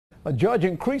A judge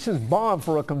increases bond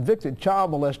for a convicted child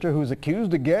molester who's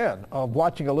accused again of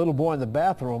watching a little boy in the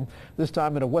bathroom, this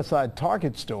time at a Westside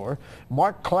Target store.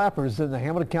 Mark Klapper is in the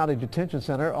Hamilton County Detention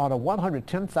Center on a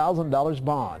 $110,000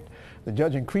 bond. The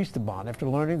judge increased the bond after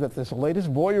learning that this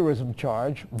latest voyeurism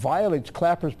charge violates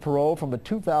Klapper's parole from a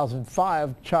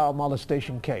 2005 child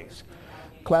molestation case.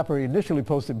 Klapper initially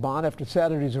posted bond after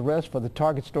Saturday's arrest for the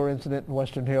Target store incident in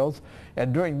Western Hills.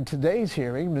 And during today's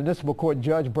hearing, Municipal Court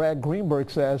Judge Brad Greenberg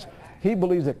says he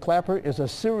believes that Klapper is a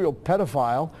serial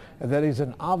pedophile and that he's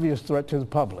an obvious threat to the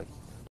public.